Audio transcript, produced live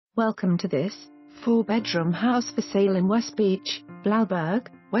Welcome to this 4-bedroom house for sale in West Beach, Blouberg,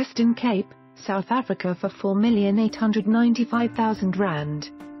 Western Cape, South Africa for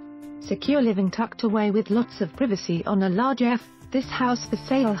R4,895,000. Secure living tucked away with lots of privacy on a large F. This house for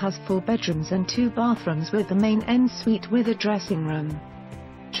sale has 4 bedrooms and 2 bathrooms with the main ensuite with a dressing room.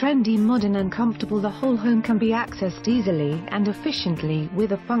 Trendy, modern and comfortable, the whole home can be accessed easily and efficiently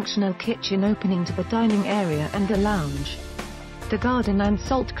with a functional kitchen opening to the dining area and the lounge. The garden and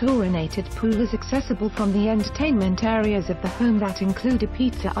salt chlorinated pool is accessible from the entertainment areas of the home that include a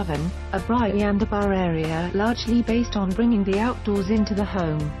pizza oven, a braai and a bar area, largely based on bringing the outdoors into the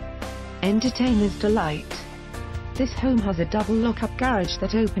home. Entertainer's delight. This home has a double lock-up garage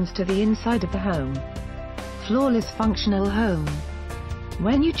that opens to the inside of the home. Flawless functional home.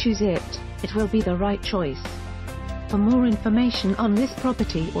 When you choose it, it will be the right choice. For more information on this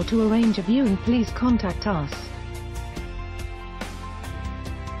property or to arrange a viewing, please contact us.